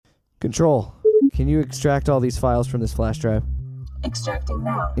Control, can you extract all these files from this flash drive? Extracting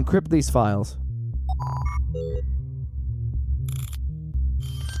now. Encrypt these files.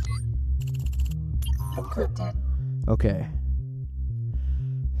 Encrypted. Okay.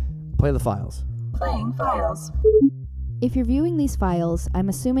 Play the files. Playing files. If you're viewing these files, I'm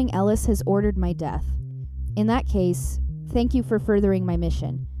assuming Ellis has ordered my death. In that case, thank you for furthering my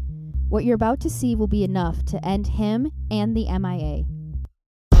mission. What you're about to see will be enough to end him and the MIA.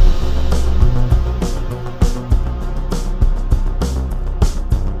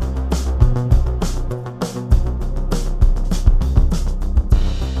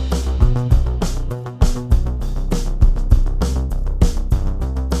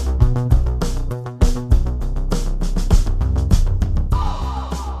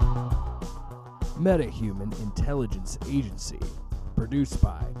 Metahuman Intelligence Agency, produced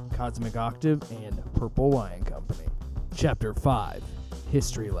by Cosmic Octave and Purple Lion Company. Chapter 5,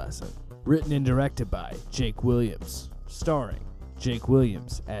 History Lesson. Written and directed by Jake Williams, starring Jake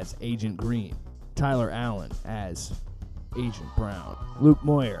Williams as Agent Green, Tyler Allen as Agent Brown, Luke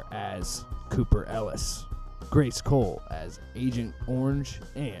Moyer as Cooper Ellis, Grace Cole as Agent Orange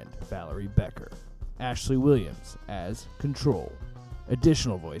and Valerie Becker, Ashley Williams as Control.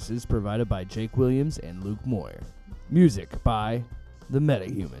 Additional voices provided by Jake Williams and Luke Moyer. Music by The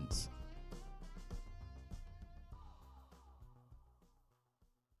Metahumans.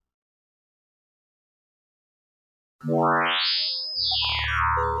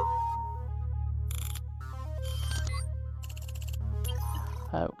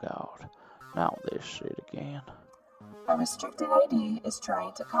 Oh God, not this shit again. A restricted ID is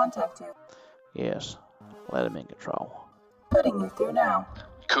trying to contact you. Yes, let him in control. Putting you through now.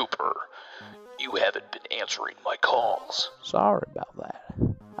 Cooper, you haven't been answering my calls. Sorry about that.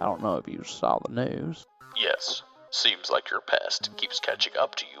 I don't know if you saw the news. Yes, seems like your past keeps catching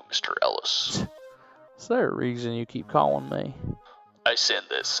up to you, Mr. Ellis. Is there a reason you keep calling me? I send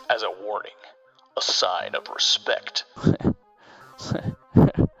this as a warning, a sign of respect.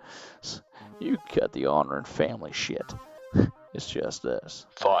 You cut the honor and family shit. It's just us.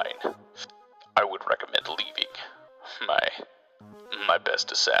 Fine. I would recommend leaving. My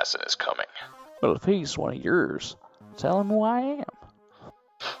best assassin is coming. Well, if he's one of yours, tell him who I am.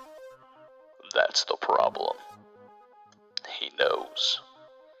 That's the problem. He knows.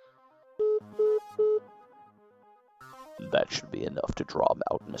 That should be enough to draw him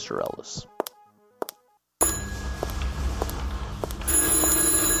out, Mr. Ellis.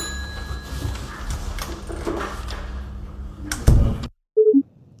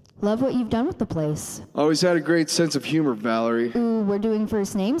 Love what you've done with the place. Always had a great sense of humor, Valerie. Ooh, we're doing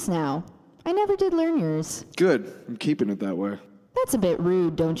first names now. I never did learn yours. Good. I'm keeping it that way. That's a bit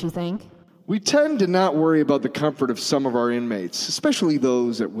rude, don't you think? We tend to not worry about the comfort of some of our inmates, especially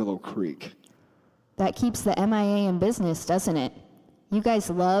those at Willow Creek. That keeps the MIA in business, doesn't it? You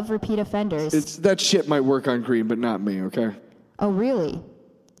guys love repeat offenders. That shit might work on Green, but not me, okay? Oh, really?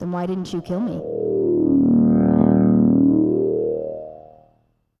 Then why didn't you kill me?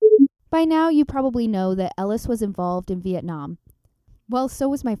 By now, you probably know that Ellis was involved in Vietnam. Well, so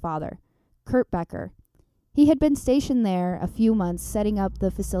was my father, Kurt Becker. He had been stationed there a few months setting up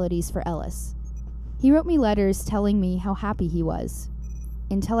the facilities for Ellis. He wrote me letters telling me how happy he was,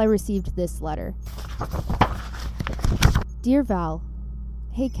 until I received this letter. Dear Val,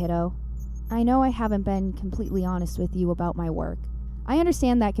 hey kiddo, I know I haven't been completely honest with you about my work. I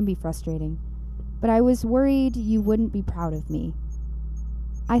understand that can be frustrating, but I was worried you wouldn't be proud of me.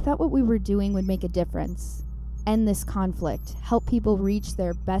 I thought what we were doing would make a difference, end this conflict, help people reach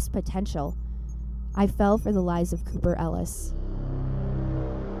their best potential. I fell for the lies of Cooper Ellis.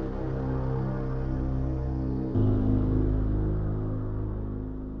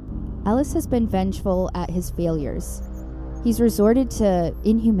 Ellis has been vengeful at his failures. He's resorted to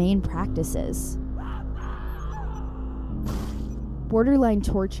inhumane practices. Borderline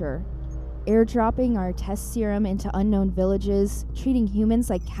torture, airdropping our test serum into unknown villages, treating humans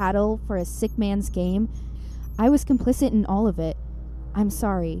like cattle for a sick man's game. I was complicit in all of it. I'm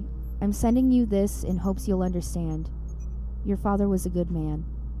sorry. I'm sending you this in hopes you'll understand. Your father was a good man.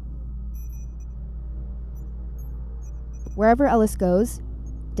 Wherever Ellis goes,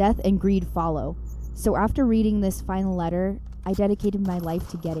 death and greed follow. So after reading this final letter, I dedicated my life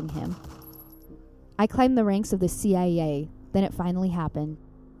to getting him. I climbed the ranks of the CIA. Then it finally happened.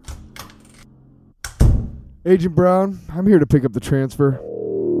 Agent Brown, I'm here to pick up the transfer.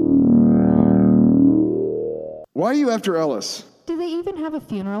 Why are you after Ellis? Do they even have a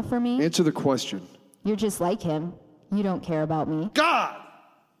funeral for me? Answer the question. You're just like him. You don't care about me. God!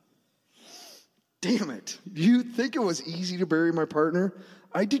 Damn it. Do you think it was easy to bury my partner?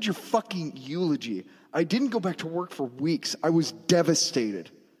 I did your fucking eulogy. I didn't go back to work for weeks. I was devastated.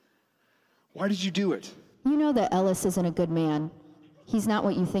 Why did you do it? You know that Ellis isn't a good man. He's not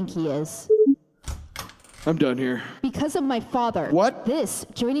what you think he is. I'm done here. Because of my father. What? This,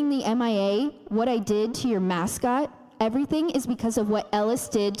 joining the MIA, what I did to your mascot, everything is because of what Ellis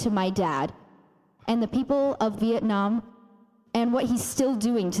did to my dad and the people of Vietnam and what he's still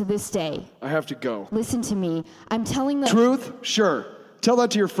doing to this day. I have to go. Listen to me. I'm telling the Truth? Sure. Tell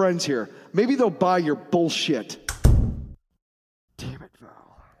that to your friends here. Maybe they'll buy your bullshit. Damn it, Val.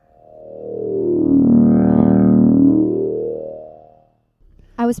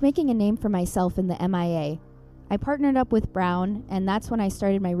 I was making a name for myself in the MIA. I partnered up with Brown, and that's when I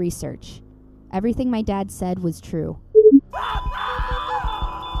started my research. Everything my dad said was true.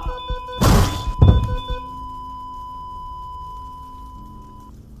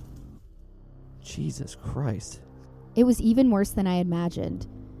 Jesus Christ. It was even worse than I imagined.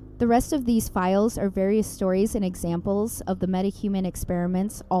 The rest of these files are various stories and examples of the metahuman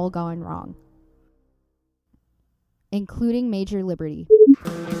experiments all gone wrong, including Major Liberty.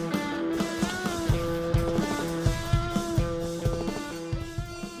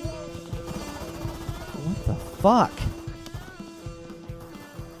 What the fuck?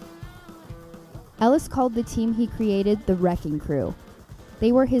 Ellis called the team he created the Wrecking Crew.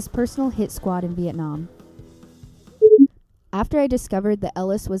 They were his personal hit squad in Vietnam. After I discovered that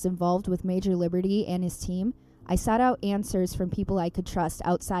Ellis was involved with Major Liberty and his team, I sought out answers from people I could trust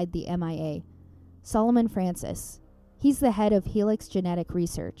outside the MIA. Solomon Francis. He's the head of Helix Genetic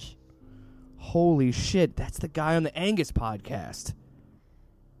Research. Holy shit, that's the guy on the Angus podcast.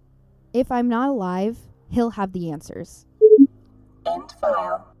 If I'm not alive, he'll have the answers. End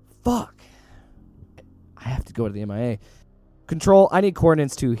file. Fuck. I have to go to the MIA. Control, I need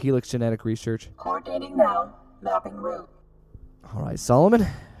coordinates to Helix Genetic Research. Coordinating now. Mapping route. All right, Solomon,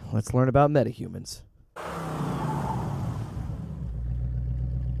 let's learn about metahumans.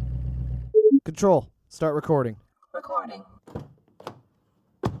 Control, start recording. Recording.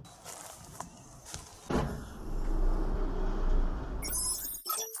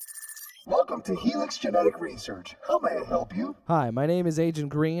 Welcome to Helix Genetic Research. How may I help you? Hi, my name is Agent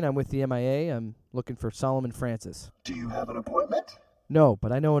Green. I'm with the MIA. I'm looking for Solomon Francis. Do you have an appointment? No,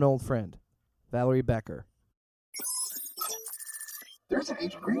 but I know an old friend, Valerie Becker. There's an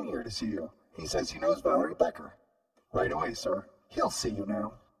Agent Green here to see you. He says he knows Valerie Becker. Right away, sir. He'll see you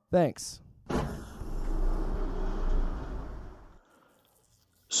now. Thanks.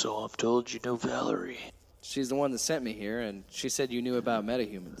 So I'm told you know Valerie. She's the one that sent me here, and she said you knew about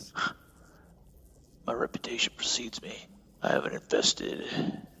metahumans. My reputation precedes me. I have an invested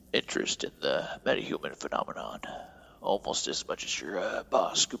interest in the metahuman phenomenon, almost as much as your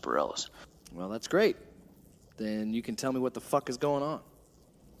boss, Cooper Ellis. Well, that's great. Then you can tell me what the fuck is going on.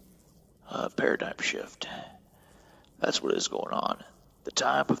 Paradigm shift. That's what is going on. The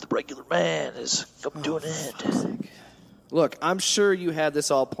time of the regular man has come to an end. Look, I'm sure you had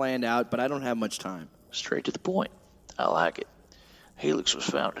this all planned out, but I don't have much time. Straight to the point. I like it. Helix was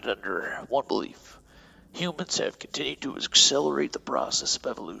founded under one belief. Humans have continued to accelerate the process of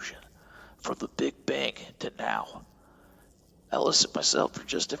evolution, from the Big Bang to now. Ellis and myself are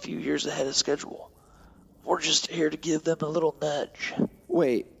just a few years ahead of schedule. We're just here to give them a little nudge.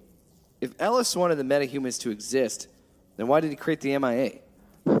 Wait, if Ellis wanted the metahumans to exist, then why did he create the MIA?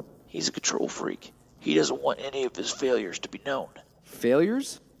 He's a control freak. He doesn't want any of his failures to be known.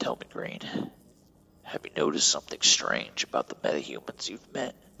 Failures? Tell me, Green, have you noticed something strange about the metahumans you've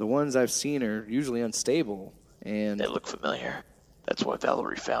met? The ones I've seen are usually unstable, and... They look familiar. That's why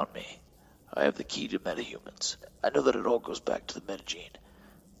Valerie found me. I have the key to metahumans. I know that it all goes back to the metagene.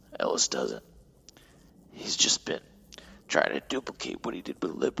 Ellis doesn't. He's just been trying to duplicate what he did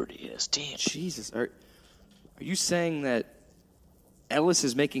with Liberty and his team. Jesus, are you saying that Ellis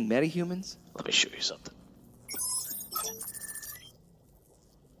is making metahumans? Let me show you something.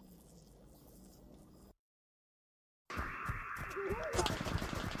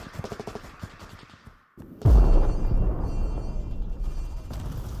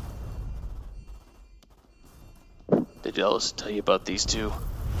 Did Ellis tell you about these two?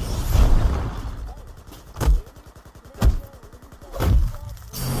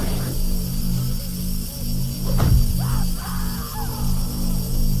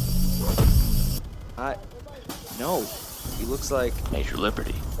 No. He looks like... Major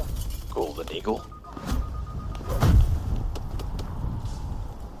Liberty. Golden Eagle.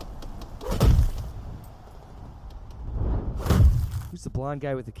 Who's the blonde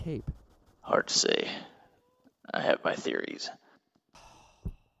guy with the cape? Hard to say. I have my theories.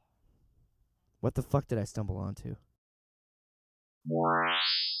 What the fuck did I stumble onto?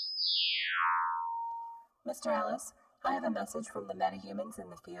 Mr. Ellis, I have a message from the metahumans in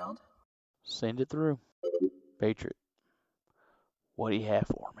the field. Send it through. Patriot, what do you have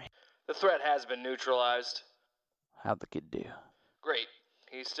for me? The threat has been neutralized. How'd the kid do? Great.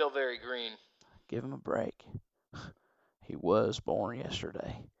 He's still very green. Give him a break. He was born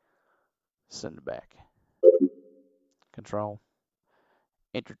yesterday. Send it back. Control.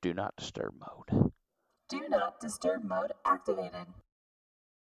 Enter Do Not Disturb mode. Do not disturb mode activated.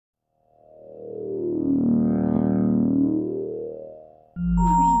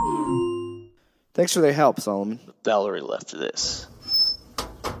 Thanks for the help, Solomon. Valerie left this.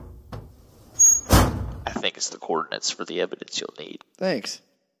 I think it's the coordinates for the evidence you'll need. Thanks.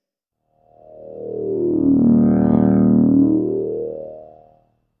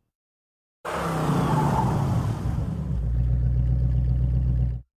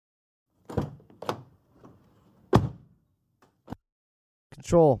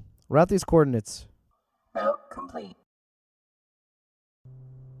 Control, route these coordinates. Route complete.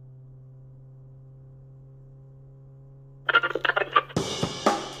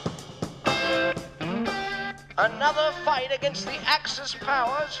 Another fight against the Axis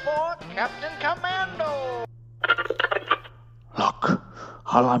powers for Captain Commando. Look,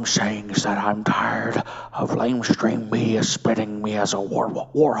 all I'm saying is that I'm tired of lamestream media spitting me as a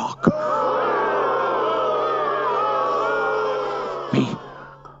warhawk. Me?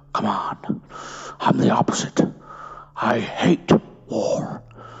 Come on. I'm the opposite. I hate war.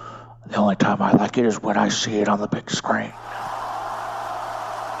 The only time I like it is when I see it on the big screen.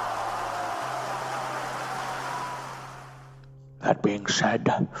 That being said,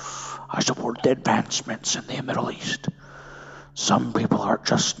 I support the advancements in the Middle East. Some people are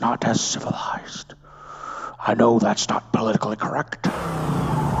just not as civilized. I know that's not politically correct.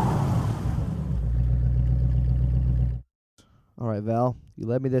 All right, Val, you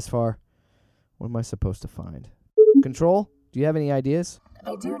led me this far. What am I supposed to find? Control, do you have any ideas?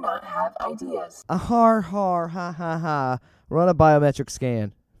 I do not have ideas. Ha ha. Run a biometric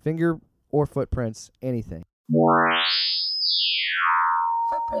scan. Finger or footprints, anything.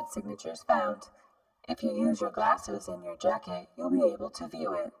 Footprint signatures found. If you use your glasses in your jacket, you'll be able to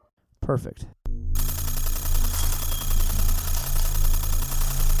view it. Perfect.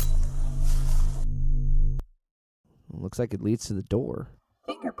 Looks like it leads to the door.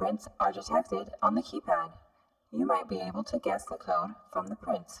 Fingerprints are detected on the keypad. You might be able to guess the code from the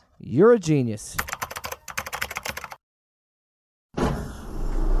prints. You're a genius.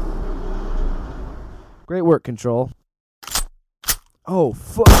 Great work, Control. Oh,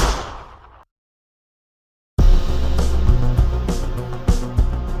 fuck.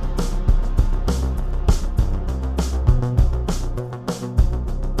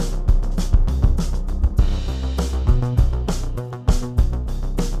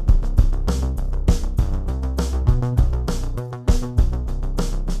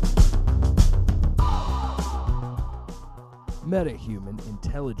 Metahuman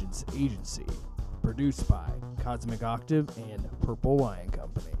Intelligence Agency, produced by Cosmic Octave and Purple Lion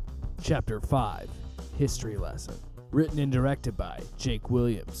Company. Chapter 5, History Lesson, written and directed by Jake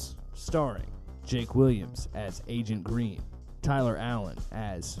Williams, starring Jake Williams as Agent Green, Tyler Allen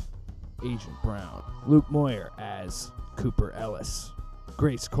as Agent Brown, Luke Moyer as Cooper Ellis,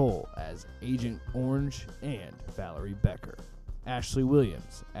 Grace Cole as Agent Orange and Valerie Becker, Ashley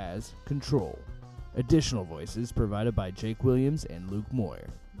Williams as Control. Additional voices provided by Jake Williams and Luke Moyer.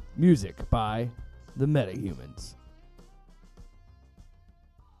 Music by The Metahumans.